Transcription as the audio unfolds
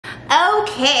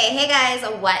Hey guys,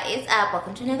 what is up?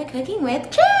 Welcome to another Cooking with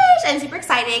Trish. I'm super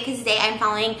excited because today I'm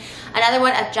following another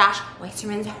one of Josh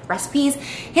Weiserman's recipes.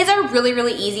 His are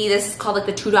really easy. This is called like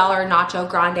the $2 Nacho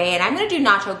Grande, and I'm gonna do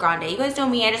Nacho Grande. You guys know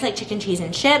me, I just like chicken, cheese,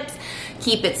 and chips.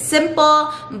 Keep it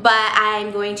simple, but I'm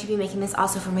going to be making this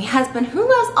also for my husband who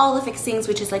loves all the fixings,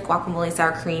 which is like guacamole,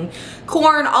 sour cream,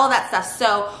 corn, all that stuff.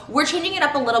 So we're changing it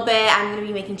up a little bit. I'm gonna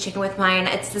be making chicken with mine.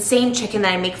 It's the same chicken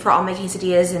that I make for all my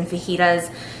quesadillas and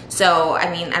fajitas. So, I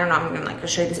mean, I don't know, I'm gonna like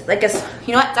show you this, like,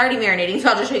 you know what, it's already marinating, so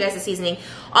I'll just show you guys the seasoning.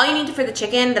 All you need for the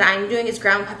chicken that I'm doing is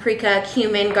ground paprika,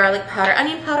 cumin, garlic powder,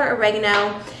 onion powder,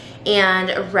 oregano,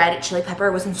 and red chili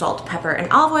pepper with some salt, pepper, and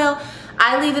olive oil.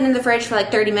 I leave it in the fridge for like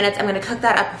 30 minutes. I'm gonna cook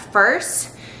that up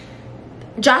first.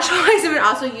 Josh Weiserman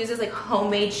also uses like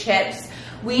homemade chips.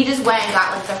 We just went and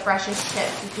got like the freshest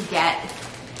chips you could get,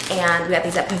 and we got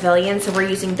these at Pavilion, so we're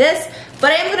using this.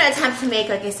 But I am gonna attempt to make,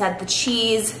 like I said, the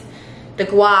cheese, the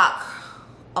guac,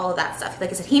 all of that stuff. Like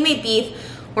I said, he made beef.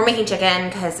 We're making chicken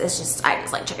because it's just, I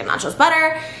just like chicken nachos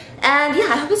butter. And yeah,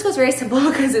 I hope this goes very simple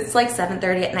because it's like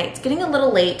 7:30 at night. It's getting a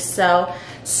little late, so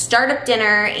start up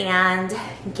dinner and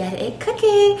get it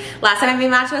cooking. Last time I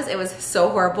made nachos, it was so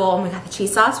horrible. Oh my God, the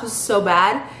cheese sauce was so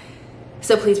bad.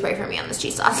 So please pray for me on this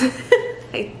cheese sauce.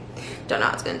 I don't know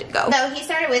how it's gonna go. So he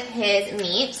started with his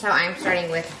meat, so I'm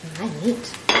starting with my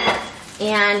meat.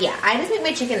 And yeah, I just make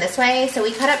my chicken this way. So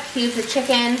we cut up cubes of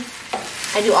chicken.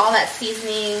 I do all that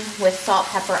seasoning with salt,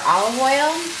 pepper, olive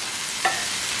oil.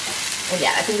 And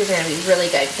yeah, I think these are gonna be really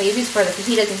good because I use these for the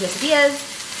fajitas and quesadillas.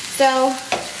 So,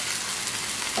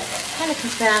 kind of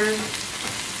cook them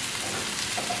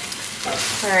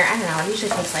for, I don't know, it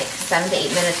usually takes like 7 to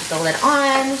 8 minutes with the lid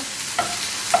on.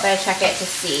 But I check it to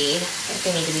see if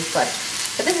they need to be flipped.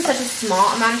 But this is such a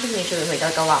small amount of chicken, usually we make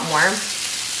like a lot more.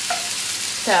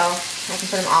 So, I can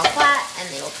put them all flat and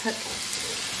they will cook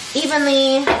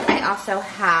evenly. I also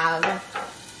have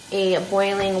a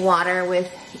boiling water with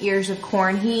ears of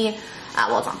corn.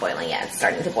 Well, it's not boiling yet, it's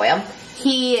starting to boil.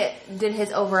 He did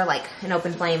his over like an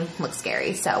open flame. Looks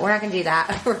scary, so we're not gonna do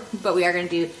that. But we are gonna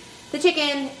do the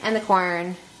chicken and the corn,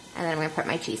 and then I'm gonna put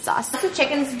my cheese sauce. Once the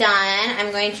chicken's done,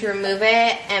 I'm going to remove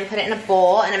it and put it in a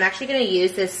bowl, and I'm actually gonna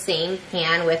use this same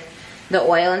pan with the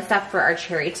oil and stuff for our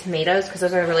cherry tomatoes, because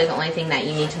those are really the only thing that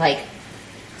you need to like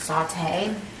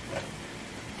saute.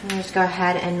 I'm gonna just go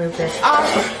ahead and move this off,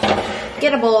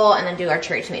 get a bowl, and then do our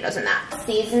cherry tomatoes in that.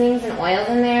 Seasonings and oils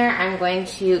in there. I'm going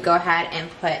to go ahead and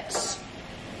put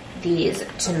these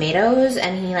tomatoes,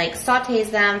 and he like sautés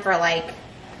them for like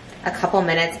a couple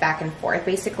minutes back and forth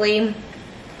basically.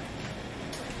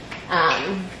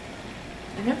 I've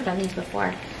never done these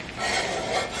before.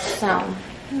 So,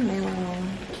 my little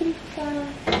kitty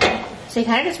cat. So he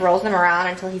kind of just rolls them around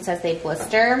until he says they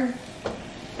blister.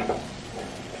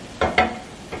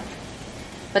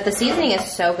 But the seasoning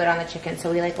is so good on the chicken, so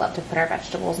we like love to put our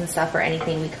vegetables and stuff or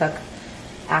anything we cook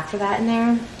after that in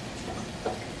there.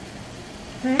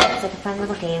 Alright, it's like a fun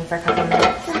little game for a couple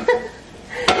minutes.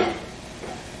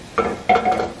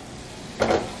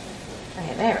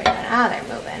 Okay, there we go. Now they're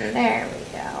moving. There we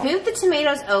go. Move the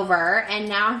tomatoes over, and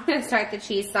now I'm going to start the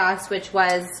cheese sauce, which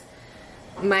was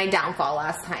my downfall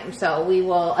last time. So we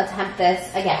will attempt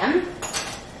this again.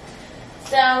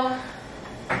 So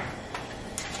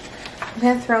I'm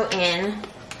gonna throw in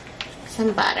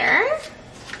some butter.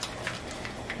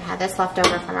 I had this left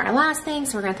over from our last thing,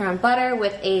 so we're gonna throw in butter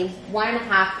with a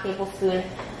 1.5 tablespoon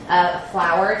of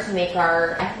flour to make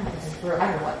our, I don't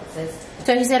know what this is.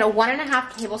 So he said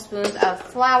 1.5 tablespoons of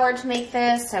flour to make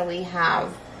this. So we have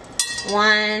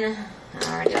one,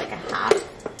 already like a half.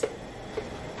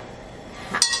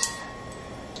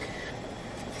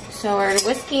 So we're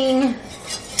whisking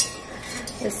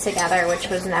this together, which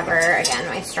was never, again,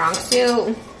 my strong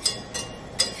suit.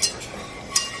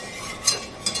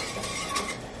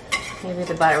 Maybe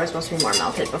the butter was supposed to be more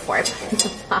melted before I put in the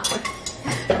flour.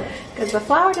 Because the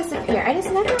flour doesn't appear. I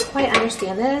just never quite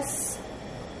understand this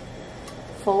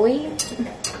fully. I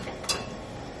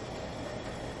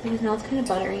just know it's kind of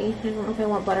buttery. I don't know if I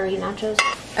want buttery nachos.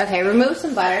 Okay, remove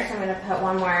some butter, so I'm going to put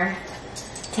one more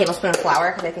tablespoon of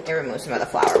flour, because I think I removed some of the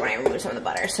flour when I removed some of the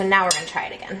butter. So now we're going to try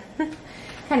it again.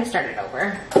 Kind of started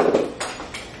over.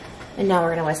 And now we're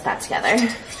gonna whisk that together.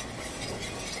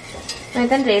 And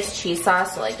then today's cheese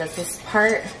sauce, so like, does this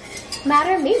part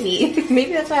matter? Maybe.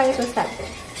 Maybe that's why I was so stuck.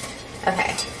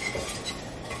 Okay.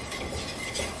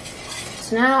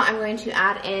 So now I'm going to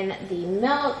add in the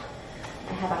milk.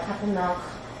 I have a cup of milk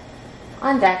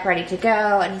on deck ready to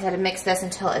go, and he said to mix this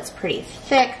until it's pretty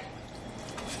thick.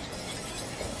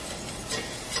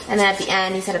 And then at the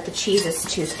end, he said if the cheese is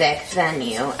too thick, then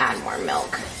you add more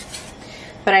milk.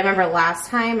 But I remember last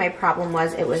time, my problem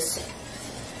was it was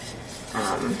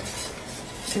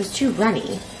it was too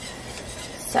runny.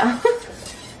 So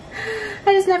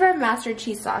I just never mastered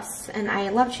cheese sauce, and I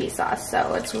love cheese sauce,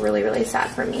 so it's really, really sad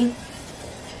for me.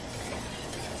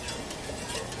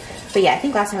 But yeah, I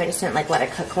think last time I just didn't like let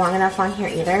it cook long enough on here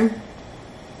either.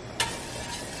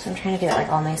 So I'm trying to get it like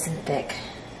all nice and thick.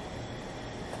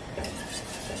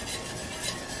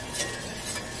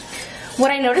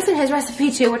 What I noticed in his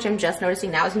recipe too, which I'm just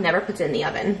noticing now, is he never puts it in the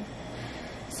oven.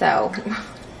 So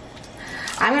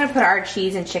I'm gonna put our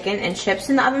cheese and chicken and chips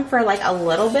in the oven for like a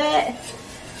little bit.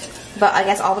 But I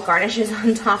guess all the garnishes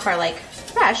on top are like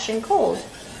fresh and cold.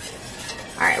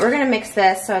 All right, we're gonna mix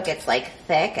this so it gets like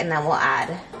thick, and then we'll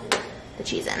add the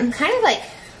cheese in. Kind of like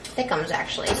thickums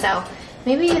actually. So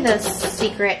maybe the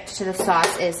secret to the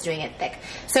sauce is doing it thick.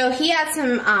 So he had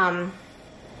some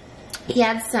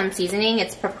seasoning.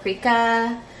 It's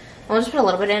paprika. We'll just put a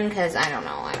little bit in because I don't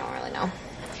really know.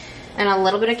 And a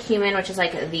little bit of cumin, which is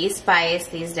like the spice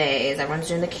these days. Everyone's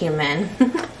doing the cumin.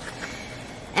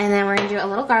 And then we're gonna do a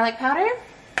little garlic powder.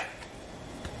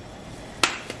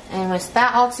 And whisk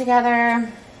that all together.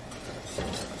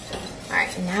 All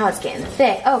right, now it's getting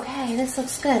thick. Okay, this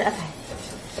looks good. Okay.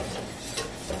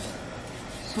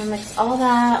 So mix all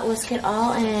that, whisk it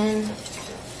all in.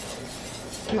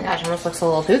 Oh my gosh, it almost looks a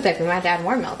little too thick. We might have to add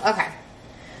more milk. Okay.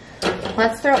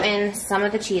 Let's throw in some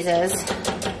of the cheeses.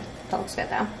 That looks good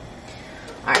though.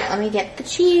 All right, let me get the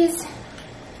cheese.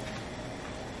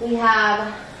 We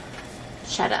have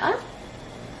cheddar.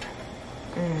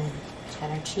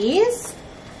 Cheddar cheese.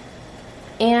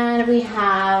 And we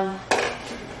have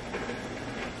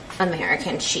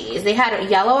American cheese. They had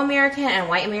yellow American and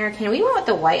white American. We went with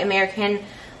the white American.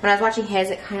 When I was watching his,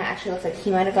 it kind of actually looks like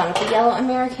he might have gone with the yellow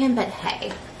American, but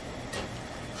hey.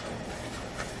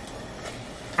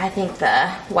 I think the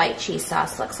white cheese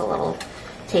sauce looks a little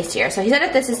tastier. So he said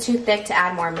if this is too thick to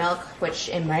add more milk, which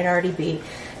it might already be.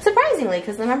 Surprisingly,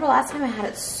 because remember last time I had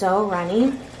it so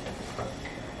runny.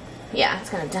 Yeah, it's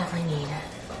gonna definitely need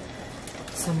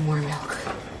some more milk.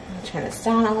 I'm gonna turn this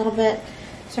down a little bit.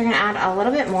 So we're gonna add a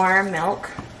little bit more milk.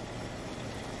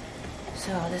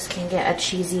 So this can get a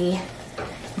cheesy,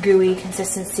 gooey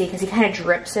consistency because he kind of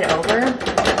drips it over.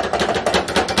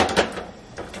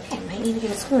 Okay, might need to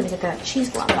get a spoon to get that cheese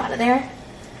glop out of there.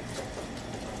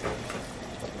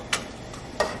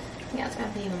 Yeah, it's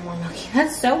gotta be even more milky.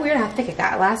 That's so weird how thick it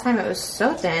got. Last time it was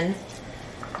so thin.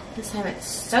 This time it's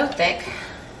so thick.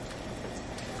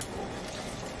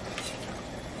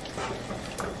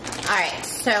 Alright,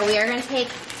 so we are going to take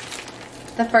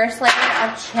the first layer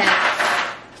of chips.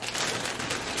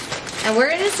 And we're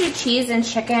going to just do cheese and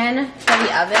chicken for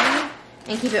the oven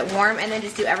and keep it warm, and then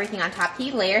just do everything on top.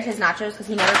 He layers his nachos because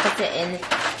he never puts it in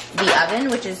the oven,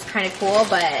 which is kind of cool,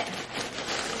 but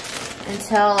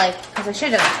until because I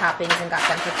should have done the toppings and got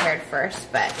them prepared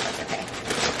first, but that's okay.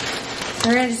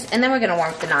 We're going to just, and then we're going to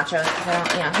warm up the nachos because I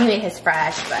don't, he made his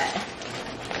fresh, but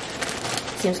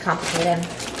it seems complicated.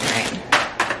 Alright.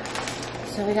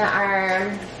 So we got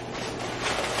our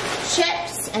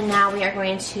chips, and now we are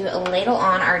going to ladle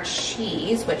on our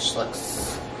cheese, which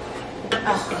looks,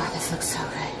 oh god, this looks so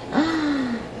good.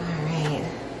 Alright.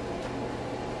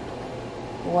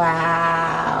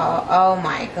 Wow. Oh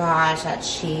my gosh, that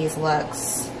cheese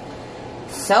looks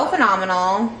so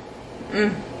phenomenal.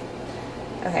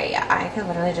 Okay, yeah, I could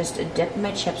literally just dip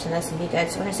my chips in this and be good.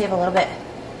 So we're going to save a little bit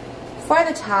for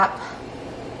the top,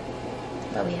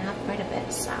 but we have quite a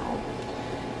bit, so.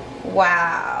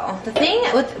 Wow. The thing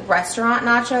with restaurant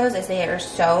nachos is they are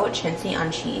so chintzy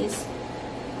on cheese.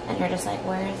 And you're just like,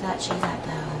 where is that cheese at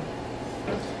though?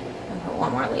 I'll put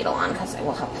one more ladle on because I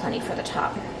will have plenty for the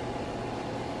top.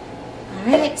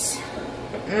 Alright.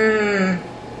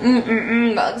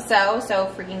 That looks so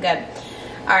freaking good.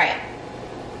 Alright.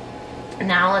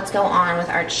 Now let's go on with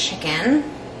our chicken.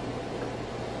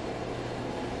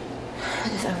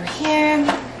 Put this over here.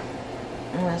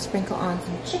 I'm going to sprinkle on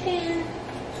some chicken.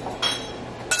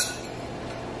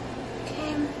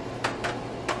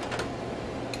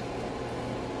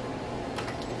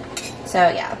 So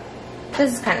yeah,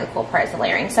 this is kind of the cool part, is the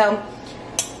layering. So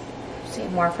save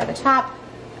more for the top.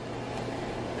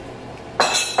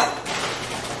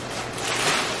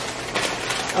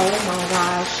 Oh my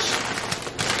gosh,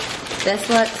 this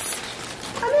looks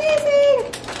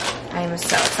amazing! I am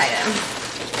so excited.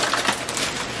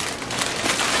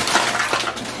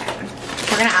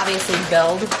 Okay, we're gonna obviously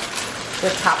build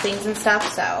with toppings and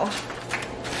stuff, so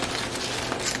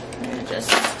I'm gonna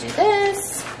just do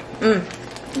this.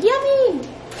 Yummy!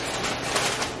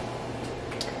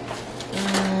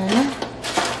 And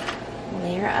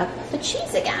layer up the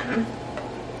cheese again.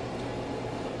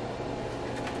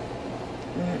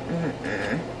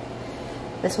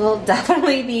 This will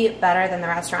definitely be better than the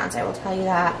restaurants, I will tell you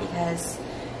that, because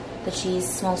the cheese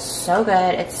smells so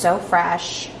good. It's so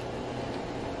fresh.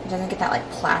 It doesn't get that like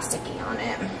plasticky on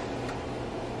it.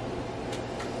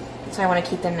 So I want to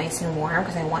keep them nice and warm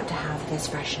because I want to have this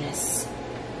freshness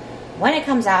when it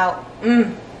comes out.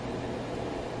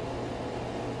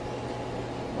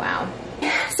 Wow.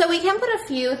 So we can put a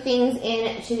few things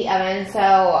into the oven.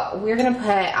 So we're gonna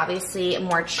put obviously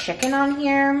more chicken on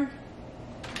here.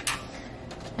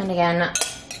 And again,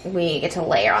 we get to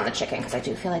layer on the chicken because I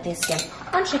do feel like they skimp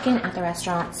on chicken at the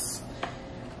restaurants.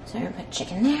 So we're gonna put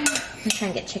chicken there. I'm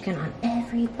trying to get chicken on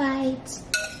every bite.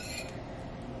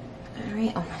 All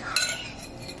right, oh my God.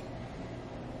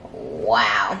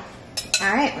 Wow.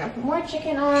 All right, we're gonna put more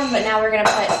chicken on, but now we're gonna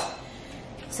put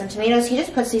some tomatoes. He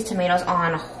just puts these tomatoes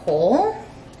on whole,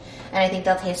 and I think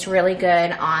they'll taste really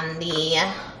good on in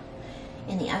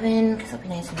the oven because they'll be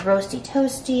nice and roasty,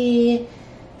 toasty.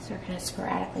 So we're kind of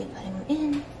sporadically putting them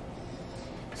in.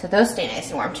 So those stay nice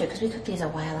and warm too because we cooked these a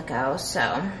while ago,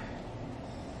 so.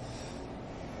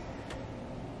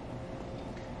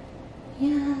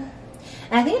 Yeah.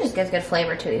 And I think it just gives good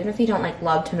flavor too, even if you don't like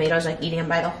love tomatoes, like eating them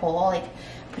by the whole, like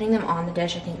putting them on the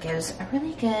dish I think gives a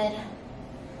really good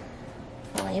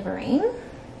flavoring.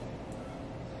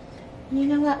 And you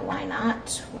know what, why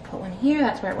not? We'll put one here,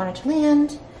 that's where I wanted to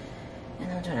land. And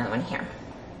then we'll do another one here.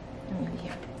 And maybe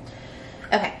here.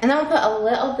 Okay, and then we'll put a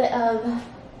little bit of,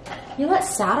 you know what,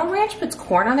 Saddle Ranch puts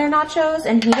corn on their nachos,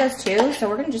 and he does too, so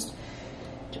we're gonna just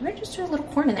do a little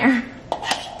corn in there.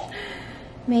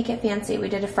 Make it fancy. We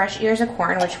did a fresh ears of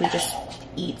corn, which we just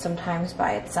eat sometimes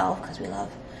by itself because we love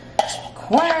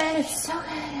corn. It's so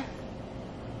good.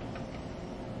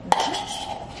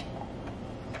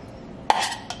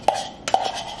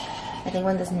 I think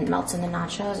when this melts in the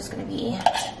nachos, it's going to be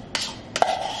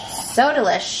so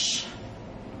delish.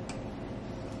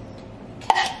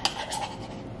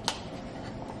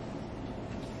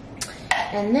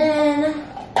 And then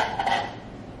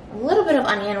a little bit of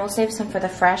onion. We'll save some for the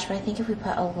fresh, but I think if we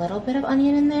put a little bit of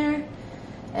onion in there,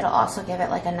 it'll also give it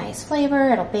like a nice flavor.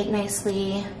 It'll bake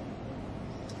nicely.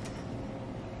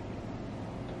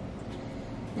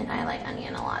 And I like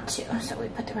onion a lot too, so we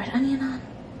put the red onion on.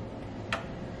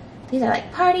 These are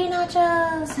like party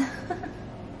nachos.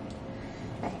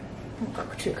 Okay, don't go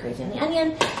too crazy on the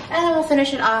onion. And then we'll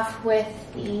finish it off with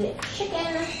the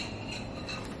chicken.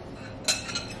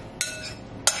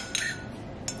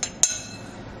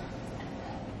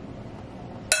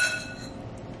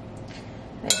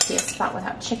 If I see a spot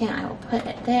without chicken, I will put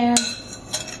it there.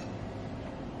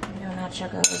 No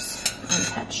nacho goes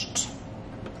untouched.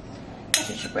 I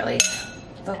should really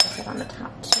focus it on the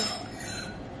top too.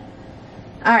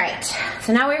 All right,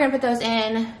 so now we're gonna put those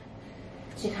in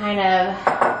to kind of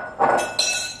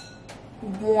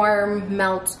warm,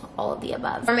 melt, all of the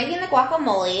above. We're making the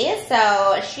guacamole,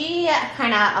 so she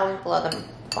kind of, I'll link below the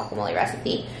guacamole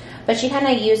recipe, but she kind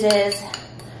of uses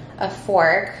a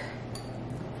fork.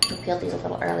 We peeled these a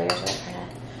little earlier, so they're kind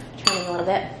of turning a little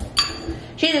bit.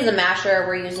 She uses a masher,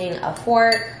 we're using a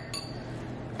fork.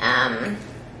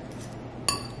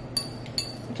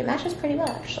 Which it mashes pretty well,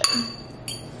 actually.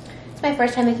 It's my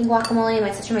first time making guacamole.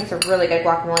 My sister makes a really good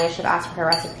guacamole. I should have asked for her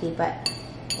recipe, but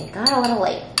it got a little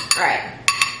late. All right.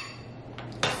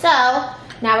 So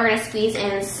now we're gonna squeeze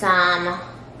in some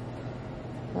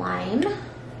lime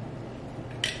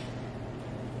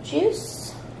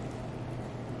juice.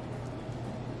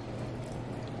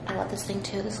 I love this thing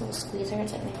too, this little squeezer.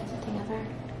 It's like my favorite thing ever.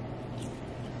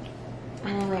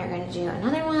 And then we're gonna do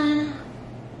another one.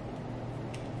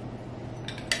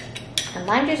 And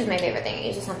lime juice is my favorite thing. I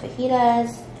use this on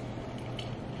fajitas.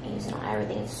 I use it on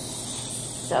everything. It's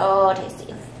so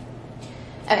tasty.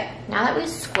 Okay, now that we've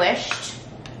squished,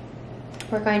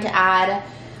 we're going to add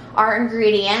our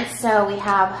ingredients. So we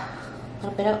have a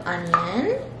little bit of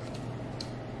onion.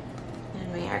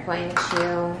 And we are going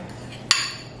to,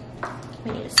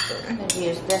 we need a spoon. I'm going to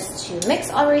use this to mix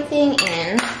everything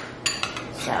in.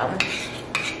 So,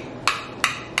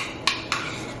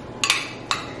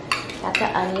 got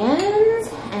the onions,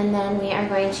 and then we are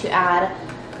going to add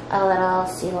a little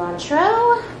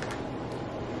cilantro,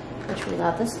 which we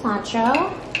love the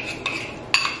cilantro.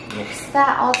 Mix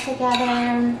that all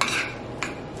together.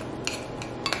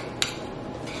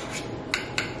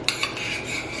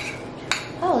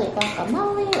 Holy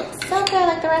guacamole, looks so good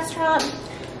like the restaurant.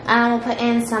 We'll put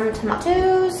in some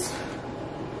tomatoes,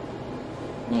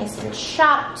 nice and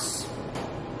chopped.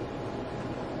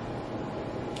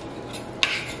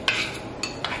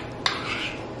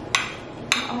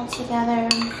 All together.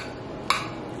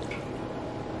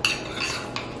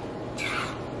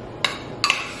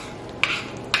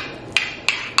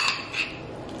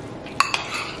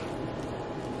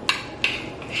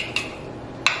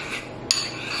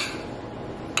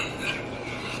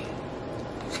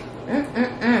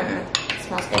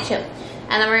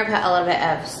 And then we're gonna put a little bit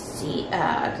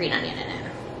of green onion in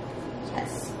it.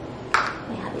 Yes,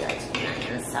 my hubby likes green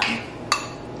onions, so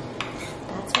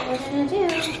that's what we're gonna do.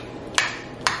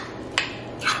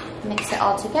 Mix it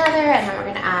all together, and then we're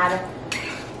gonna add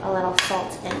a little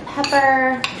salt and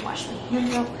pepper. Wash my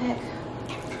hands real quick.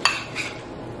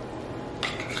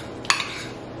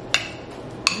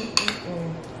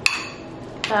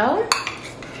 So,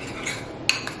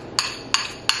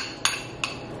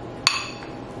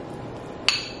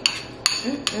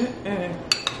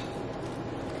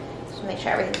 just make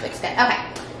sure everything's mixed in. Okay,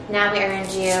 now we are going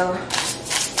to do a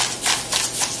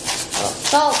little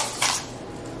salt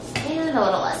and a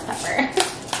little less pepper.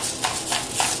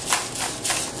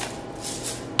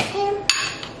 Okay.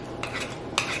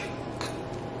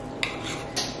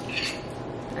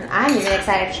 And I'm even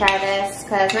excited to try this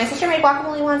because my sister made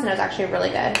guacamole once and it was actually really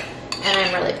good. And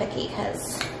I'm really picky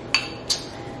because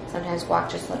sometimes guac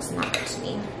just looks not good to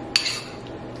me.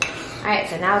 Alright,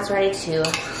 so now it's ready to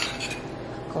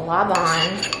glob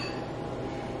on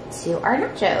to our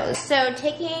nachos. So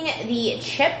taking the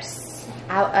chips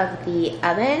out of the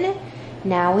oven,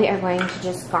 now we are going to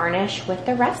just garnish with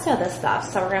the rest of the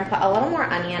stuff. So we're going to put a little more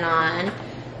onion on,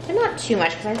 but not too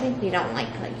much because I think we don't like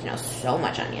you know, so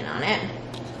much onion on it.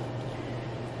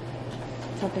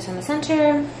 Focus on the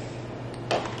center.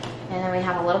 And then we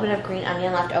have a little bit of green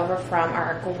onion left over from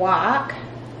our guac.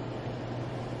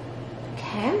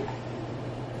 Okay.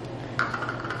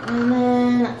 And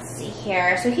then, let's see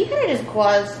here. So he kind of just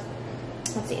goes,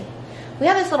 let's see. We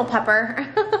have this little pepper.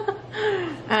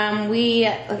 Okay,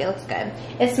 it looks good.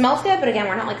 It smells good, but again,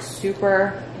 we're not like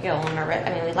super, get a little nervous.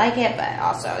 I mean, we like it, but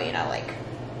also, you know, like,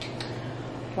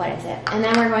 what is it? And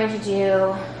then we're going to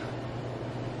do,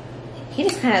 he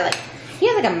just kind of like, he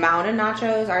has like a mountain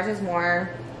nachos. Ours is more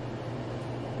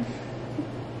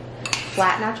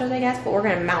flat nachos, I guess, but we're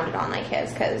gonna mount it on like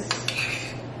his because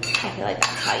I feel like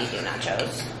that's how you do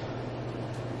nachos.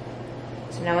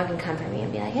 So no one can come for me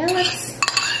and be like, it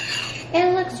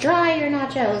looks dry, your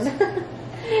nachos.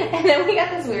 And then we got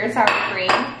this weird sour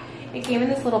cream. It came in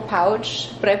this little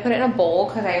pouch, but I put it in a bowl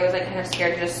because I was like kind of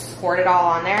scared to just squirt it all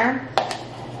on there.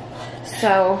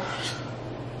 So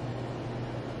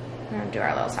we're gonna do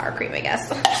our little sour cream, I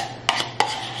guess. I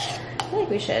feel like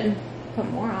we should put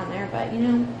more on there, but you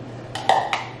know,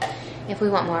 if we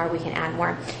want more, we can add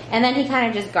more. And then he kind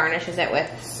of just garnishes it with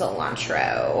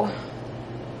cilantro.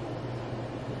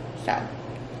 So,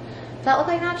 does that look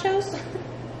like nachos?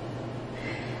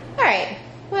 All right,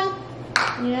 well,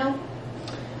 you know,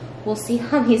 we'll see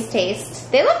how these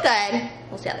taste. They look good.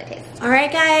 We'll see how they taste. All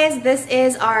right, guys, this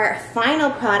is our final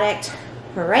product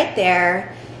right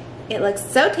there. It looks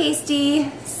so tasty,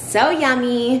 so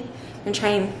yummy. I'm gonna try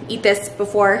and eat this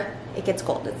before it gets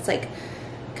cold. It's like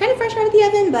kind of fresh out of the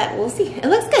oven, but we'll see. It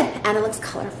looks good and it looks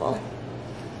colorful.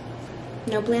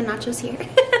 No bland nachos here.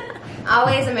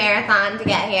 Always a marathon to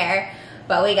get here,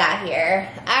 but we got here.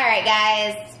 All right,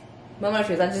 guys. Moment of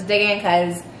truth. Let's just dig in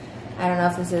because I don't know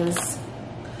if this is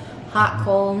hot,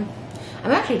 cold. I'm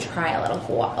gonna actually try a little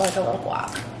guac, like a little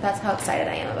guac. That's how excited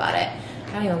I am about it.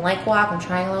 I don't even like guac. I'm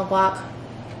trying a little guac.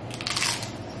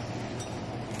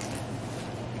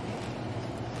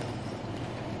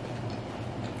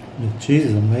 The cheese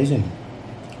is amazing.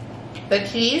 The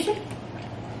cheese,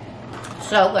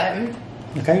 so good.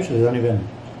 Like I usually don't even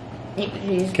eat the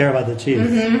cheese. Care about the cheese.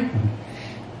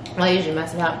 I usually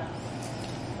mess it up.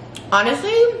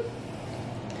 Honestly,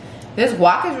 this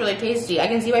guac is really tasty. I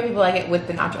can see why people like it with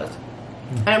the nachos.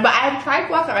 But I've tried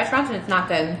guac at restaurants and it's not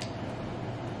good.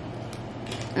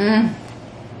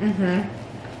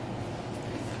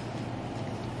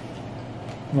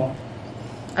 Well,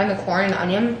 And the corn and the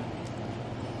onion.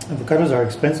 Avocados are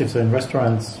expensive, so in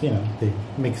restaurants, you know, they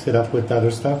mix it up with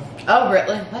other stuff. Oh,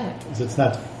 really? What? So it's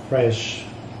not fresh,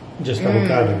 just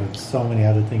avocado. With so many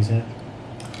other things in it.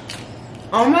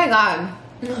 Oh my god.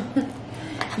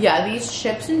 Yeah, these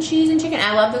chips and cheese and chicken.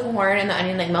 I love the corn and the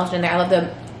onion like melted in there. I love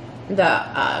the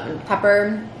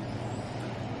pepper.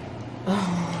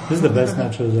 This is the best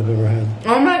nachos I've ever had.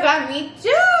 Oh my god, me too!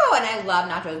 And I love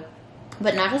nachos.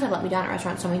 But nachos have let me down at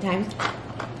restaurants so many times.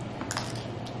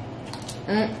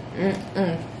 I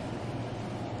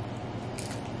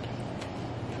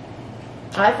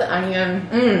like the onion.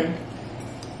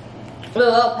 The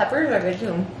little peppers are good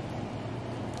too.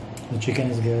 The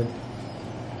chicken is good.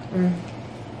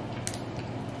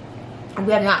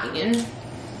 We have not eaten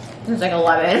since like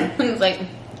 11. It's like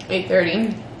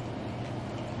 8:30.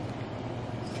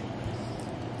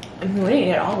 And we didn't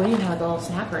eat it all. We didn't have like a little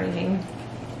snack or anything.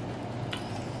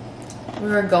 We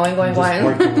were going. Just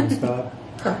working non-stop.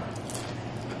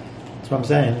 That's what I'm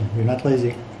saying. You're not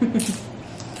lazy.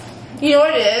 You know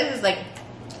what it is? It's like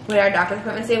we had our doctor's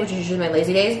appointment today, which is usually my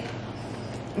lazy days.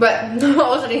 But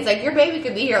all of a sudden he's like, your baby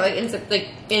could be here like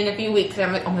in a few weeks. And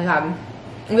I'm like, oh my god,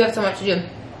 we have so much to do.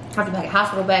 I have to pack a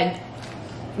hospital bed.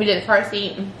 We did a car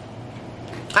seat.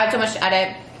 I have so much to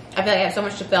edit. I feel like I have so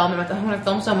much to film. I'm like, I want to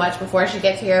film so much before she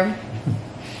gets here.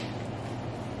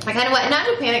 I kind of went, not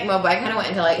in panic mode, but I kind of went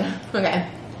into like, okay,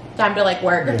 time to like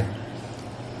work. Yeah.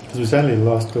 Because we suddenly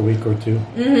lost a week or two.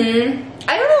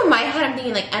 I don't know, in my head I'm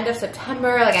thinking like end of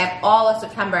September, like I have all of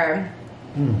September.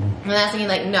 And I was thinking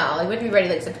like, no, like we'd be ready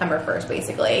like September 1st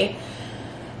basically.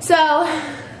 So,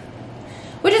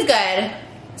 which is good.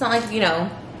 It's not like, you know,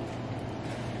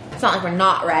 it's not like we're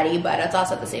not ready, but it's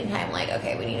also at the same time like,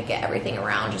 okay, we need to get everything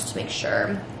around just to make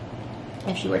sure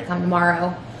if she were to come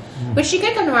tomorrow. Which she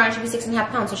could come tomorrow and she'd be 6.5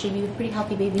 pounds, so she'd be a pretty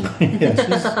healthy baby.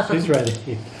 Yeah, she's ready.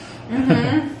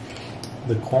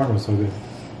 The corn was so good.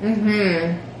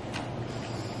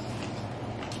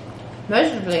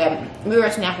 This is really good. We were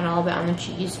snacking a little bit on the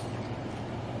cheese.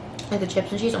 Like the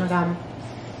chips and cheese. Oh my god.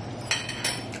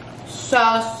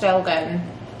 So good.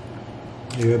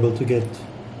 You're able to get...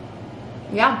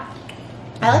 Yeah.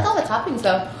 I like all the toppings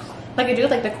though. Like I do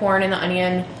like the corn and the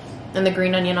onion and the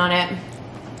green onion on it.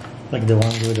 Like the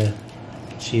ones with the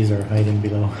cheese are hiding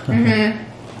below.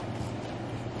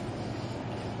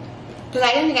 Because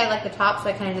I didn't think I liked the top, so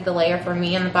I kind of did the layer for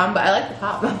me and the bun, but I like the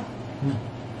top.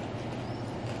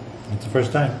 It's the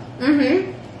first time.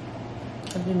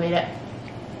 Because we made it.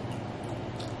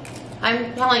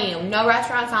 I'm telling you, no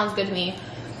restaurant sounds good to me.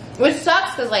 Which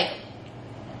sucks because like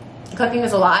cooking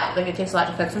is a lot. Like it takes a lot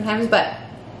to cook sometimes, but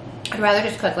I'd rather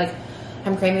just cook. Like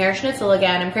I'm craving our schnitzel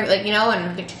again. I'm craving like, you know,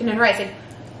 and the chicken and rice. Like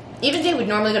even today we'd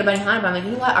normally go to Benihana, but I'm like,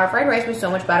 you know what? Our fried rice was so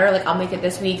much better. Like I'll make it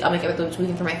this week. I'll make it this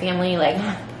weekend for my family. Like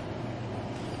I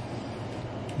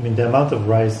mean, the amount of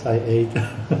rice I ate.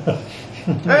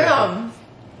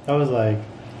 I was like...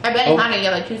 I bet Benihana you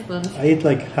get like 2 spoons. I ate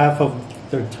like half of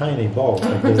their tiny balls.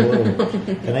 Like little,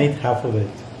 and I ate half of it.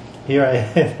 Here I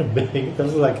had a big... There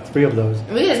was like 3 of those.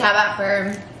 We just have that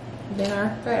for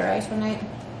dinner. Fried rice one night.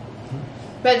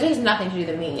 But it takes nothing to do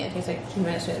the meat. It takes like 2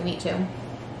 minutes to do the meat too.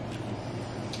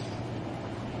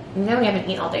 And then when you haven't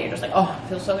eaten all day, you're just like, oh, it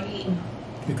feels so good to eat.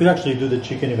 You could actually do the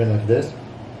chicken even like this.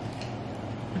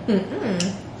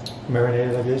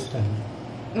 Marinated like this.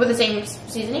 And with the same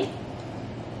seasoning?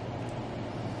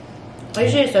 I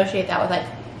usually associate that with like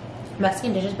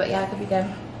Mexican dishes, but yeah, it could be good.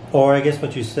 Or I guess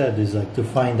what you said is like to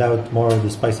find out more of the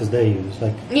spices they use.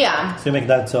 Like yeah. So you make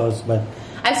that sauce, but...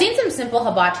 I've seen some simple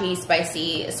hibachi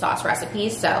spicy sauce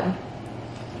recipes, so...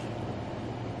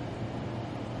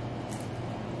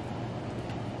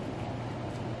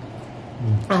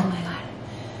 Oh my god.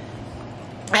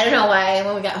 I don't know why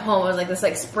when we got home it was like this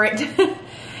like sprint.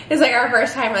 It's like our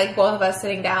first time like both of us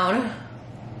sitting down.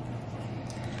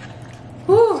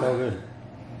 Whew. So good.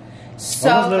 So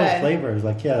all those little good. flavors,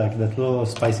 like yeah, like that little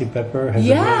spicy pepper has a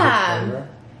yeah. really good flavor.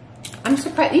 I'm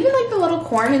surprised. Even like the little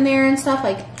corn in there and stuff.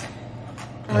 Like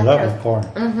I love the corn.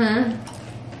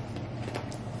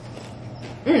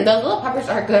 Those little peppers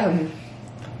are good.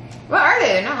 What are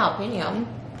they? They're not jalapeno.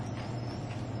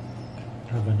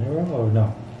 Habanero or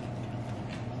no?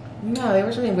 No, they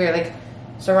were something weird, like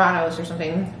serranos or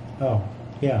something. Oh,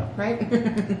 yeah. Right?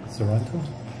 Serrano?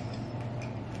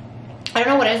 I don't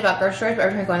know what it is about grocery stores, but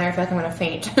every time I go in there, I feel like I'm gonna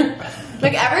faint.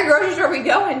 Like every grocery store we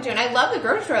go into, and I love the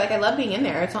grocery store. Like I love being in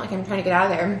there. It's not like I'm trying to get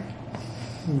out of there.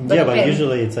 But yeah, but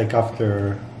usually it's like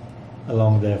after a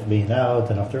long day of being out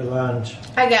and after lunch.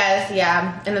 I guess,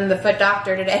 yeah. And then the foot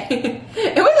doctor today.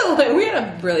 We had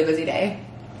a really busy day.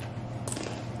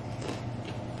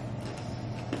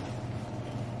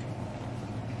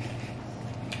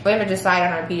 We have to decide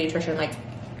on our pediatrician like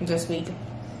this week.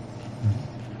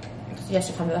 He has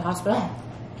to come to the hospital.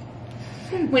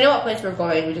 We know what place we're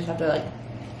going. We just have to like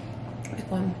pick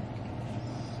one.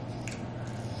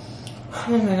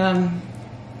 Oh my god.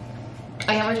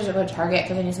 I can't wait to go to Target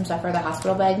because I need some stuff for the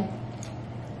hospital bed.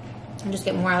 And just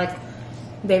get more like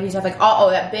baby stuff. Like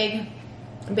oh that big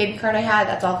baby cart I had.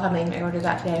 That's all coming. I ordered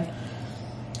that today.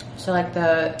 So like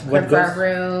the crib guard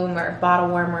room or bottle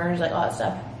warmers, like all that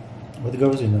stuff. What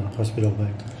goes in a hospital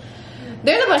bag?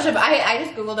 There's a bunch of, I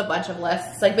just Googled a bunch of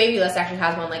lists. Like Baby List actually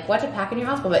has one, like what to pack in your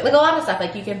hospital bag. Like a lot of stuff.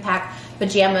 Like you can pack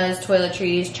pajamas,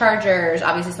 toiletries, chargers,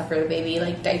 obviously stuff for the baby,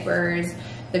 like diapers,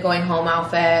 the going home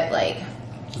outfit, like.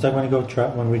 Just like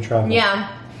when we travel.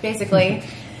 Yeah, basically.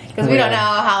 Because we don't know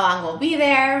how long we'll be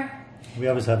there. We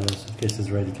always have those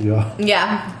suitcases ready to go.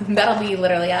 Yeah, that'll be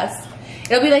literally us.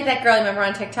 It'll be like that girl, remember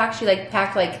on TikTok? She like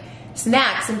packed like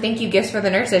snacks and thank you gifts for the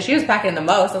nurses. She was packing the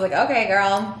most. I was like, okay,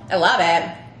 girl, I love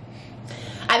it.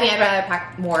 I mean, I'd rather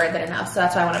pack more than enough, so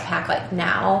that's why I want to pack like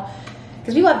now.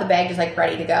 Because people have the bag just like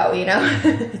ready to go, you know?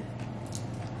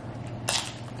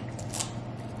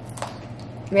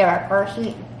 We have our car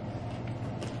seat.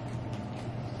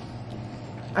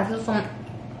 I feel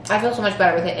so much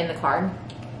better with it in the car.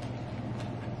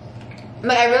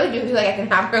 Like, I really do feel like I can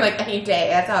have her like any day.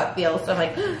 That's how it feels. So I'm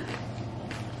like,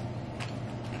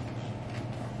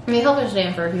 I mean, he'll just stay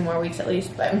in for a few more weeks at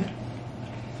least, but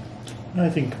I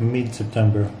think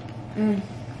mid-September. I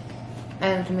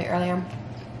have to meet earlier.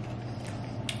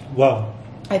 Well,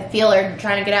 I feel her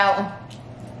trying to get out.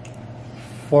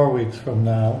 4 weeks from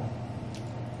now.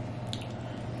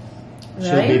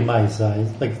 She'll Really? be my size.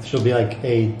 Like, she'll be like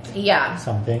 8 Yeah.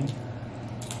 something.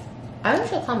 I think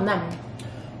she'll come then.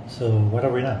 So, what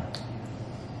are we now?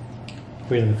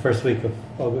 We're in the first week of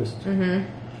August. Mm-hmm.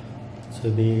 So,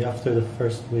 it'll be after the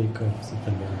first week of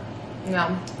September.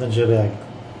 Yeah. Then she'll be like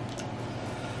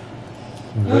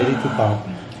ready to pop.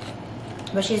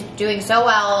 But she's doing so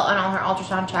well on all her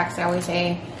ultrasound checks. I always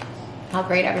say how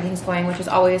great everything's going, which is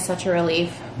always such a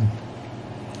relief.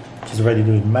 She's ready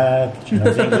doing math. She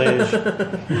knows English.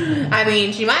 I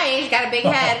mean, she might. She's got a big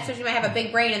head, so she might have a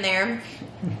big brain in there.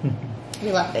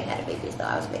 We love big-headed babies, though.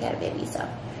 I was a big-headed baby, so.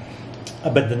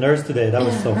 But the nurse today, that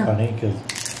was so funny because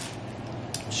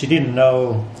she didn't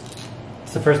know.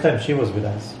 It's the first time she was with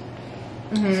us.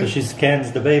 Mm-hmm. So she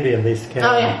scans the baby and they scan.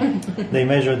 Oh, yeah. They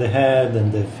measure the head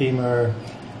and the femur.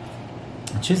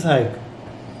 And she's like,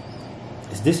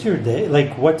 "Is this your day?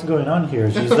 Like, what's going on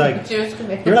here?" She's like,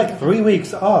 "You're like 3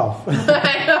 weeks off."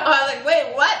 I know. I was like,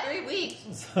 wait, what? 3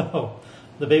 weeks? So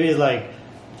the baby is like,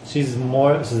 she's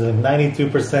like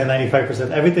 92%,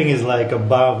 95%. Everything is like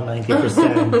above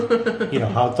 90%. You know,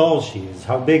 how tall she is,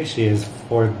 how big she is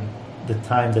for the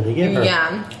time that they give her.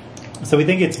 Yeah. So we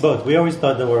think it's both. We always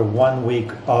thought they were 1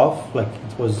 week off, like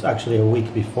it was actually a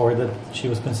week before that she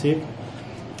was conceived.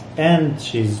 And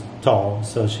she's tall,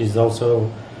 so she's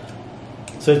also...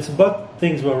 So it's both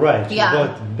things were right. She's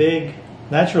both big,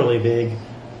 naturally big,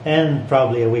 and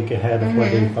probably a week ahead of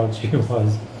what they thought she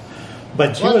was.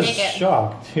 But she was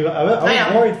shocked. I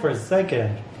was worried for a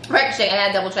second. Right, I had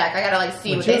to double check. I gotta like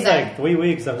see what she they was said. like 3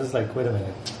 weeks. I was just like, wait a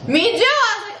minute. Me too.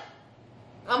 I was like,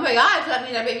 oh my god, so that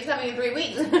means our baby's coming in 3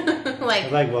 weeks. I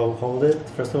was like, well, hold it.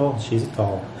 First of all, she's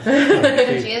tall. She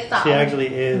is tall. She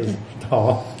actually is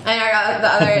tall.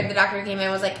 And the doctor came in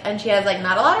and was like, and she has like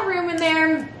not a lot of room in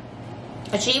there.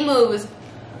 And she moves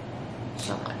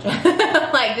so much.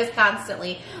 Like just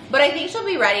constantly. But I think she'll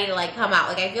be ready to like come out.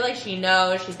 Like I feel like she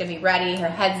knows she's gonna be ready. Her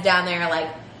head's down there. Like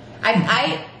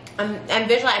I'm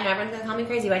visualizing. Everyone's gonna call me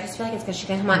crazy, but I just feel like it's because she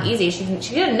can come out easy. She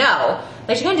didn't know.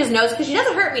 Like she kind of just knows because she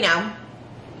doesn't hurt me now.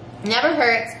 Never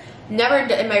hurts. Never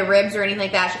in my ribs or anything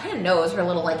like that. She kind of knows her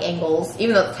little like angles,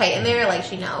 even though it's tight in there. Like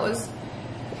she knows.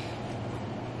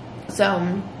 So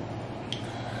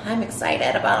I'm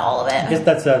excited about all of it. I guess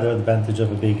that's the other advantage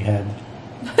of a big head.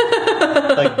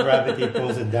 Like gravity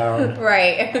pulls it down.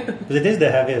 Right. Because it is the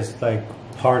heaviest like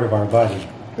part of our body.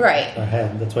 Right. Our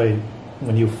head. That's why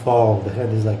when you fall, the head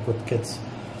is like what gets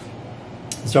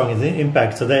strong in the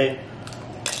impact. So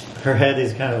her head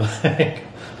is kind of like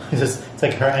it's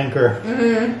like her anchor.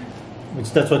 Mm-hmm.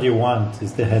 Which that's what you want,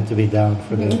 is the head to be down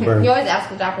for the birth. You always ask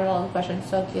the doctor all the questions.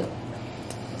 So cute.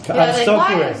 I'm so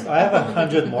curious. I have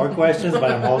 100 more questions, but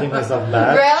I'm holding myself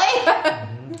back.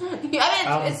 Really? Yeah,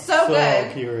 I mean, it's so good.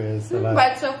 I'm curious about it.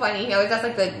 But it's so funny. He always asks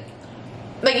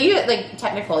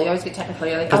technical. You always get technical.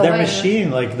 You're like, because their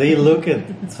machine, like they look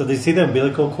at, so they see the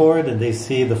umbilical cord and they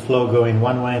see the flow going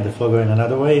one way and the flow going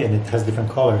another way, and it has different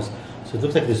colors. So it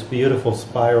looks like this beautiful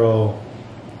spiral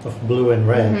of blue and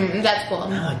red. Mm-hmm, that's cool.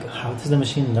 I'm like, how does the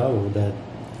machine know that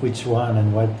which one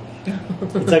and what?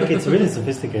 It's like it's really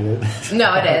sophisticated.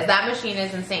 No, it is. That machine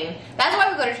is insane. That's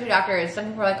why we go to 2 doctors. Some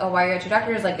people are like, "Oh, why are you at 2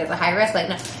 doctors? Like, it's a high risk." Like,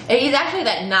 no, he's actually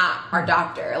not our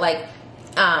doctor. Like,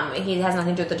 he has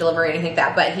nothing to do with the delivery or anything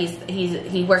like that. But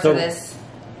he works with this.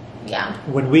 Yeah.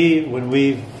 When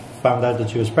we found out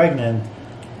that she was pregnant,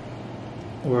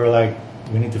 we were like,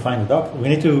 we need to find a doctor. We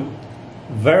need to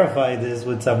verify this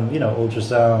with some,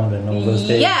 ultrasound and all those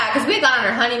things. Yeah, because we had gone on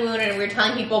our honeymoon and we were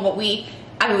telling people, but we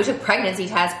took pregnancy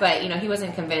tests, but he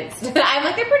wasn't convinced. I'm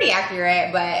like, they're pretty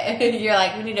accurate, but you're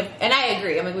like, we need to, and I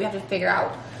agree. I'm like, we have to figure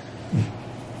out.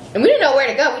 And we didn't know where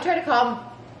to go. We tried to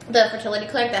call the fertility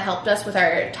clinic that helped us with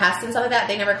our tests and stuff like that.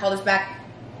 They never called us back.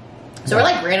 So we're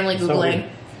like randomly Googling.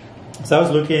 So I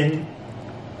was looking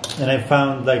and I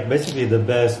found like basically the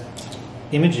best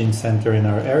imaging center in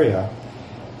our area.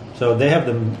 So they have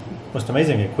the most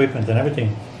amazing equipment and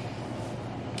everything.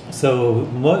 So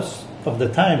most of the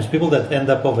times, people that end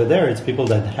up over there, it's people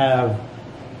that have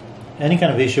any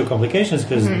kind of issue, complications,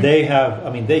 because they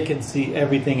can see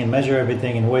everything and measure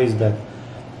everything in ways that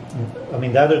I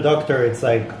mean, the other doctor, it's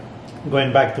like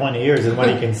going back 20 years and what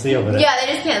you can see over there. Yeah,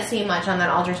 they just can't see much on that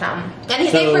ultrasound. And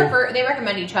they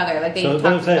recommend each other. Like they so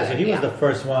talk to each other. So he was the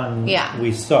first one Yeah.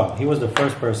 we saw. He was the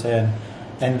first person.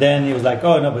 And then he was like,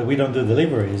 oh, no, but we don't do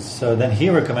deliveries. So then he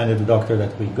recommended the doctor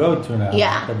that we go to now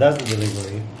that does the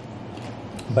delivery.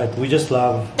 But we just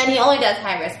love... And he only does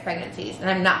high-risk pregnancies. And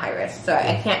I'm not high-risk, so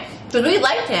I can't... Because we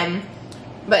liked him,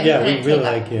 but yeah, we really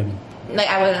like him. Like,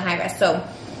 I wasn't high-risk, so...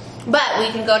 But we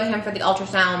can go to him for the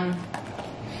ultrasound.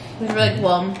 It was really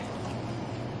cool.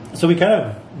 So we kind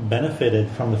of benefited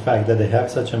from the fact that they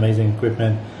have such amazing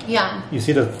equipment. Yeah. You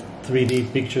see the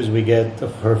 3D pictures we get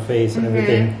of her face and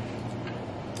everything.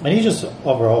 And he's just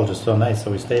overall just so nice, so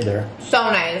we stayed there. So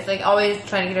nice, like always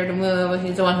trying to get her to move.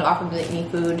 He's the one who offered me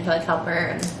food to like help her.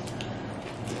 And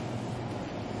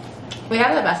we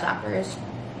have the best doctors.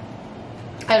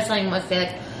 I was telling him yesterday,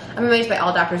 like I'm amazed by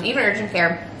all doctors, even urgent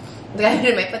care. The guy who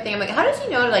did my foot thing, I'm like, how does he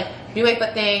know to like do my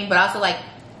foot thing, but also like,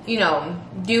 you know,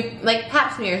 do like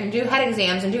pap smears and do head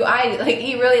exams and do eye, like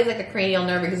he really is like a cranial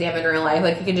nerve examiner in real life.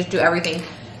 Like he can just do everything.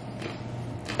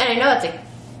 And I know that's like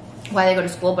why they go to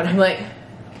school, but I'm like,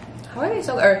 how are they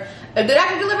so, or they're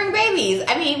not delivering babies.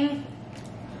 I mean,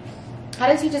 how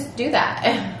does he just do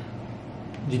that?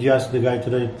 Did you ask the guy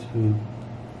today to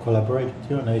collaborate with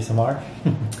you on ASMR?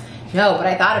 No, but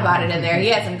I thought about it in there. He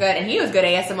had some good, and he was good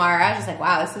ASMR. I was just like,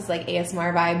 wow, this is like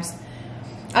ASMR vibes.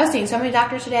 I was seeing so many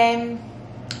doctors today,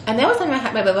 and they always tell me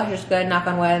my blood pressure's good, knock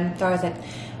on wood. So I was like,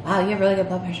 wow, you have really good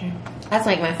blood pressure. That's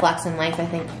like my flex in life, I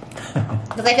think.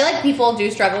 Because I feel like people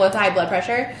do struggle with high blood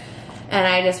pressure. And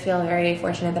I just feel very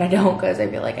fortunate that I don't, because I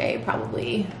feel like I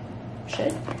probably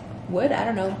would. I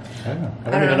don't know. I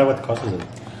don't even know what causes it.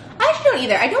 I actually don't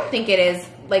either. I don't think it is,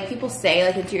 like people say,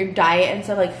 like it's your diet and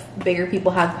stuff, like bigger people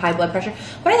have high blood pressure.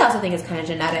 But I also think it's kind of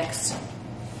genetics.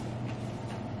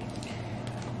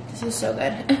 This is so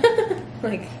good.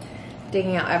 Like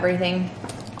digging out everything.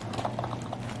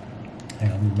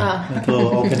 Hang on, make a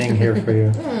little opening here for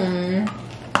you.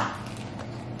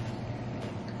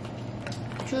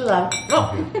 True love.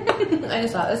 Oh, I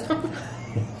just saw this. I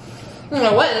don't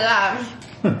know, what is that?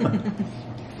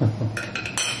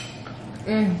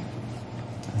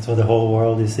 That's what the whole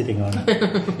world is sitting on. A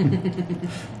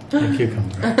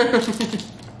cucumber.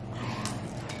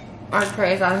 Our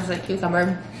tray is honestly like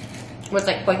cucumber. Was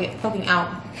like poking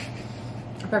out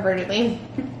pervertedly.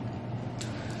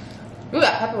 Ooh,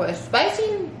 that pepper was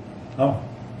spicy. Oh.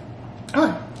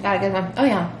 Oh, got a good one. Oh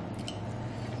yeah.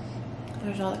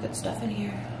 There's all the good stuff in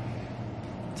here.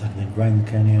 It's like the Grand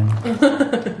Canyon.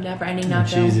 Never ending The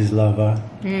nacho. cheese is lava.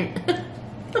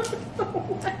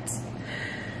 What?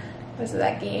 What's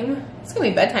that game? It's gonna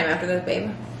be bedtime after this, babe.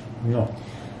 No.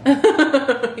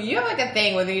 You have like a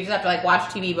thing where you just have to like watch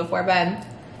TV before bed.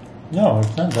 No,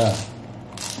 it's not that.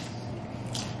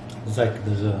 It's like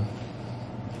there's a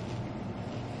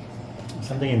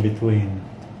something in between.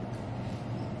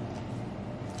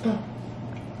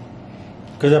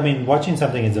 Because I mean, watching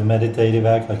something is a meditative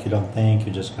act. Like you don't think,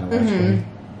 you just kind of watch it.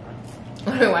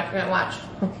 What are we watch?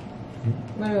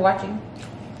 What are we watching?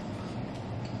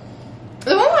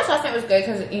 The one we watched last night was good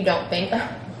because you don't think.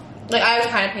 Like I was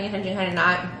kind of paying attention, kind of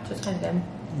not. So it's kind of good.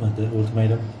 What, the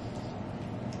ultimatum?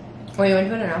 Were you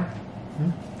into it or no?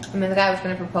 I mean, the guy was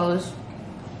going to propose.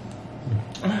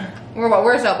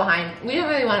 We're so behind. We didn't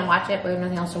really want to watch it, but we have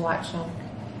nothing else to watch, so.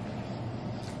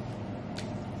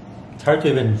 It's hard to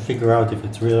even figure out if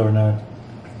it's real or not.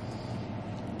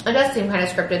 It does seem kind of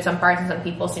scripted, some parts, and some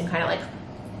people seem kind of like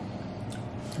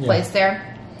placed there.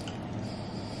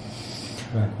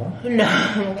 Right, what? No,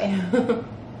 I'm okay.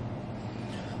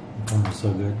 Porn was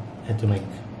so good. Had to make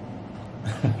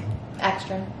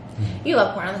Extra. You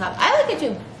love corn on the cob. I like it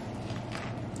too.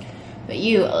 But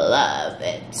you love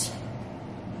it.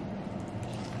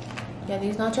 Yeah,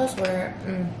 these nachos were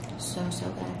so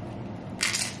good.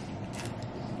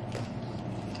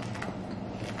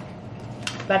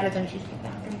 Better than Cheesecake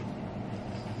Factory.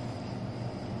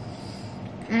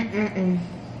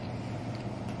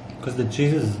 because the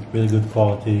cheese is really good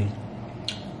quality.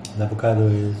 The avocado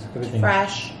is everything.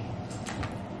 Fresh.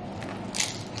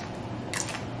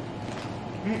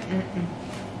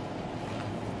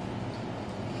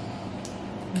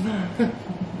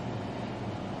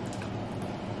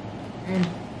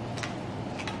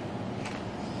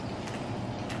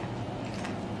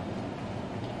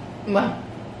 Well,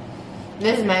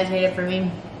 this is meditative for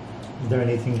me. Is there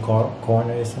anything corn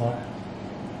ASMR?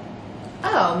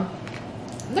 Oh,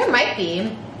 there might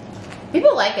be.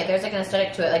 People like it. There's like an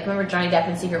aesthetic to it. Like remember Johnny Depp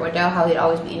in Secret Window, how he'd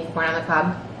always be eating corn on the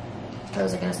cob. That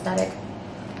was like an aesthetic.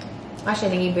 Actually,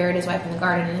 I think he buried his wife in the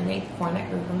garden and then ate the corn that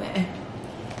grew from it.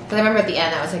 Because I remember at the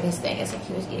end, that was like his thing. It's like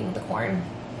he was eating the corn.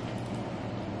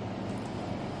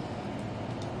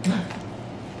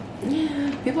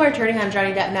 People are turning on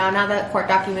Johnny Depp now that court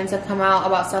documents have come out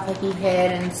about stuff like he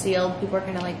hid and sealed. People are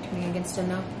kind of like turning against him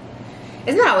now.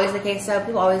 Isn't that always the case though?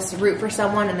 People always root for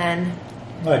someone and then...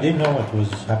 No, I didn't know what was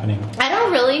happening. I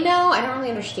don't really know. I don't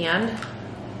really understand.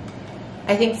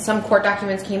 I think some court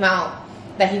documents came out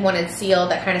that he wanted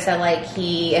sealed that kind of said like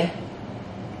he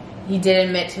did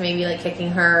admit to maybe like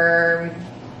kicking her,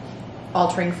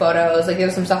 altering photos. Like there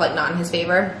was some stuff like not in his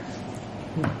favor.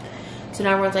 So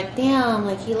now everyone's like, damn,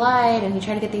 like he lied and he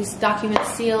tried to get these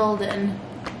documents sealed and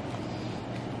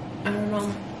I don't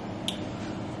know.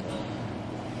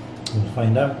 We'll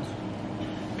find out.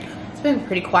 It's been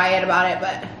pretty quiet about it,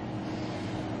 but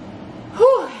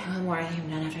whew, one more I think I'm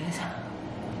done after this.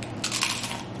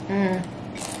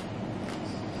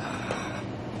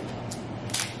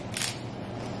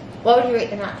 What would you rate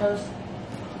the nachos?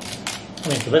 I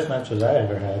mean, it's the best nachos I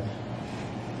ever had.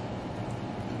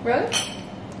 Really?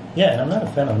 Yeah, and I'm not a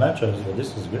fan of nachos, but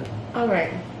this is good.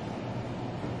 Alright.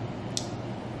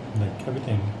 Like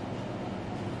everything.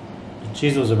 The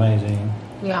cheese was amazing.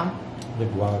 Yeah. The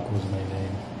guac was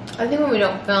amazing. I think when we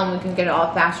don't film, we can get it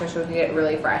all faster so we can get it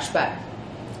really fresh, but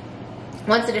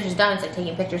once the dish is done, it's like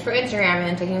taking pictures for Instagram and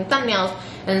then taking thumbnails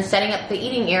and then setting up the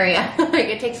eating area. Like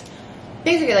it takes,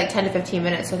 things get like 10 to 15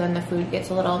 minutes, so then the food gets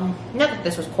a little, not that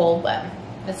this was cold, but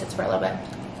it sits for a little bit.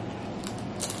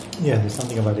 Yeah, there's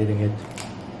something about eating it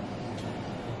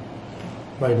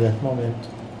right at that moment.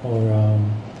 Or,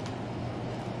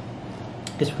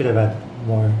 I guess we could have had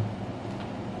more,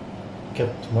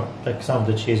 kept more, like some of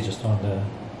the cheese just on the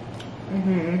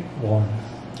warm.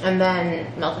 And then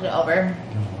melted it over.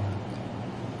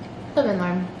 Live and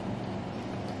learn.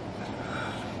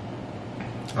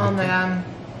 Oh my god.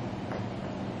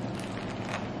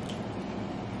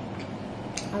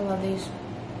 I love these.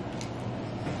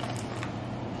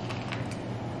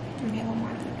 Okay, one more.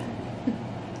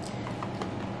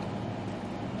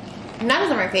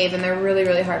 Nachos are my fave, and they're really,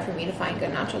 really hard for me to find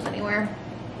good nachos anywhere.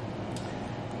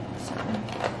 So,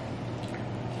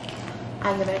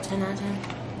 I give it a 10 out of 10.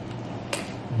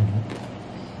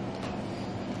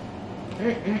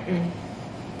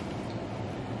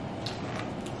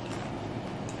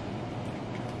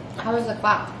 How was the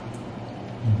clap?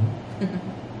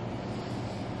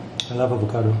 I love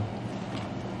avocado.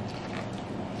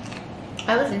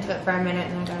 I was into it for a minute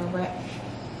and I got over it.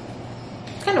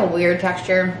 It's kind of weird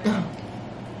texture.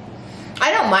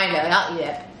 I don't mind it. I'll eat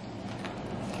it.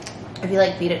 If you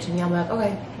like feed it to me, I'll be like,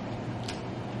 okay.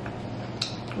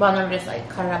 But I'll never just like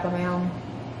cut it up on my own.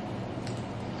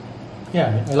 Yeah,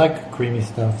 I mean, I like creamy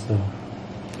stuff, so.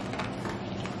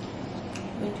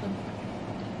 Me too.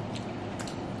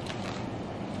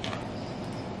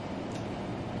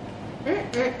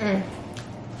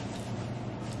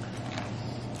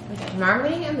 Okay, tomorrow I'm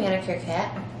getting a manicure kit.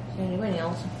 I'm gonna do my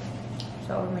nails.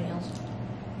 So over my nails.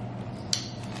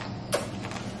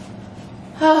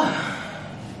 Oh.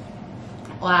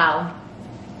 Wow.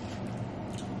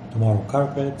 Tomorrow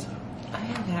carpet. I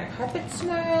have got carpets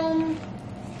tomorrow.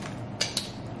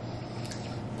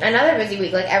 Another busy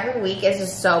week. Like every week is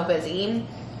just so busy.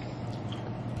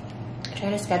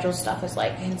 Trying to schedule stuff is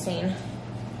like insane.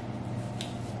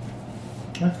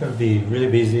 It's gonna be really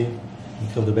busy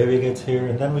until the baby gets here,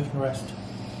 and then we can rest.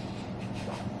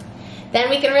 Then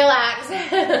we can relax.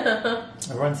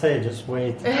 Everyone say just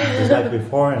wait. Just like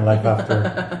before and like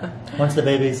after. Once the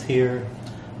baby's here,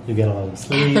 you get a lot of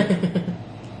sleep.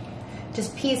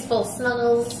 Just peaceful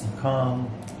snuggles. Calm.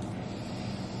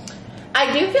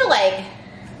 I do feel like,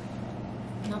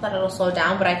 not that it'll slow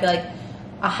down, but I feel like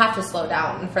I'll have to slow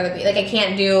down for the, like I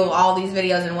can't do all these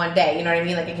videos in one day, you know what I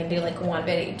mean? Like I can do like one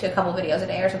video to a couple videos a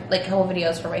day or something, like a couple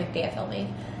videos for my day of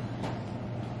filming.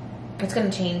 It's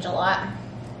gonna change a lot,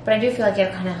 but I do feel like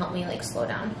it'll kind of help me like slow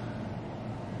down.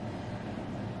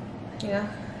 Yeah.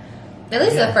 At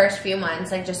least the first few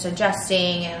months, like just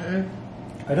adjusting and...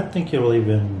 I don't think you'll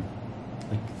even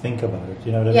like think about it,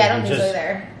 you know what I mean? Yeah, I don't think so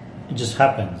either. It just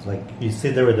happens. Like you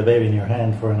sit there with the baby in your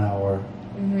hand for an hour.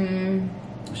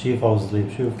 She falls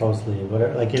asleep, she falls asleep,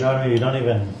 whatever. Like, you know what I mean? You don't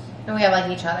even... And we have like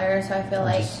each other, so I feel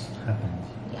like... It just happens.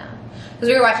 Yeah. Because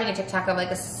we were watching a TikTok of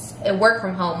like a work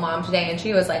from home mom today, and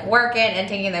she was like working and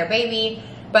taking their baby,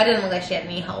 but it didn't look like she had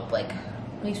any help. Like,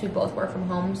 at least we both work from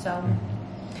home, so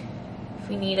if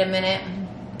we need a minute,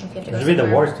 if you have to go It would be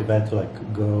the worst if I had to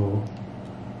like go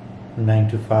 9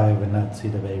 to 5 and not see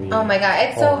the baby. Oh my god,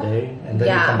 it's all so day, and then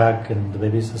you come back and the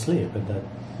baby's asleep, and that.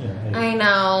 Yeah, I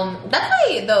know. That's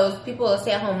why those people,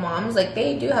 stay-at-home moms, like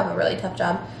they do have a really tough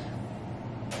job.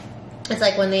 it's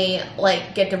like when they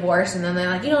like get divorced and then they're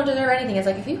like, you don't deserve anything. It's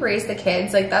like if you raise the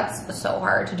kids, like that's so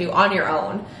hard to do on your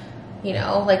own. You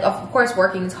know, like of course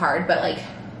working is hard, but like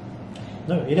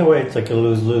no, either way it's like a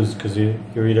lose-lose because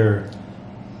you're either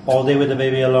all day with the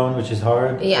baby alone, which is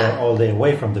hard, or all day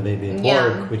away from the baby at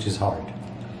work, which is hard.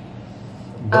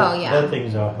 Both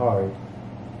things are hard.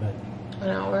 But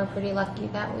I know we're pretty lucky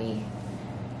that we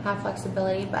have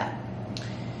flexibility, but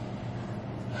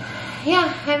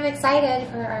yeah, I'm excited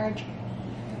for our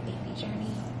baby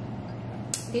journey.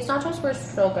 These nachos were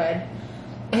so good.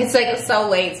 It's like so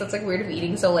late, so it's like weird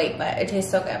eating so late, but it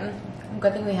tastes so good.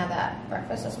 Good thing we had that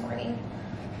breakfast this morning.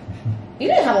 You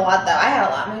didn't have a lot though. I had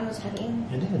a lot. Mine was heavy.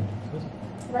 It did.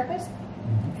 Breakfast?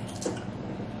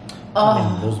 Mm-hmm.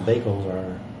 I mean, those bagels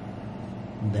are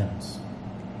dense.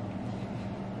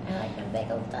 I like them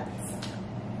bagels dense.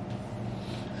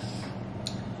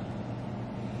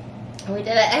 We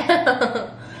did it.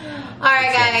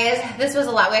 Alright guys, this was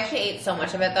a lot. We actually ate so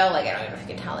much of it though, like I don't even know if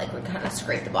you can tell, like we kind of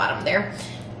scraped the bottom there.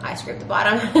 I scraped the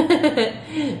bottom.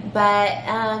 But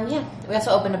yeah, we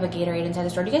also opened up a Gatorade inside the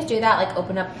store. Do you guys do that? Like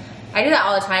open up, I do that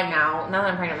all the time now. Now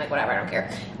that I'm pregnant, I'm like whatever, I don't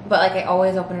care. But like I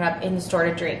always open it up in the store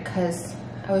to drink because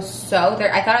I was so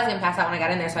there. I thought I was gonna pass out when I got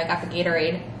in there, so I got the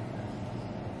Gatorade.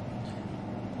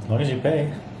 As long as you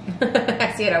pay.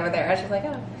 I see it over there. I was just like,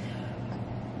 oh.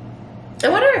 I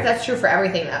wonder if that's true for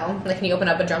everything though. Like, can you open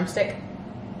up a drumstick?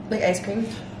 Like ice cream?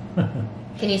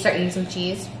 Can you start eating some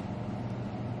cheese?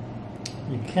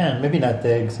 You can. Maybe not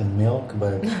eggs and milk,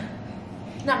 but...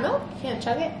 Not milk? You can't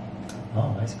chug it?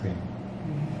 Oh, ice cream.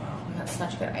 Oh, that's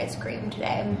such good ice cream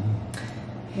today.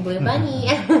 Mm-hmm. Blue Bunny.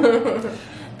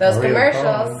 Those Oreo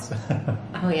commercials.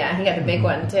 Oh yeah, he got the big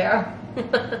one too. I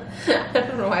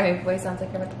don't know why my voice sounds like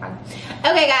I'm about to fun.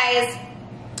 Okay guys,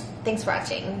 thanks for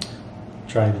watching.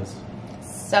 Try this.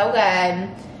 So good.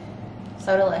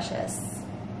 So delicious.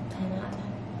 10 out of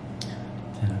 10.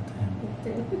 10 out of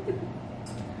 10.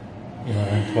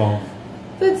 11, 12.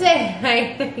 Today,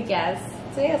 I guess.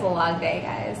 Today was a long day,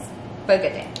 guys. But a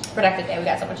good day. Productive day. We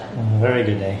got so much done. A very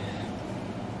good day.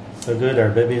 So good, our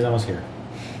baby is almost here.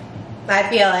 I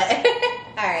feel it.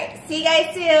 Alright, see you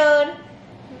guys soon.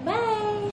 Bye.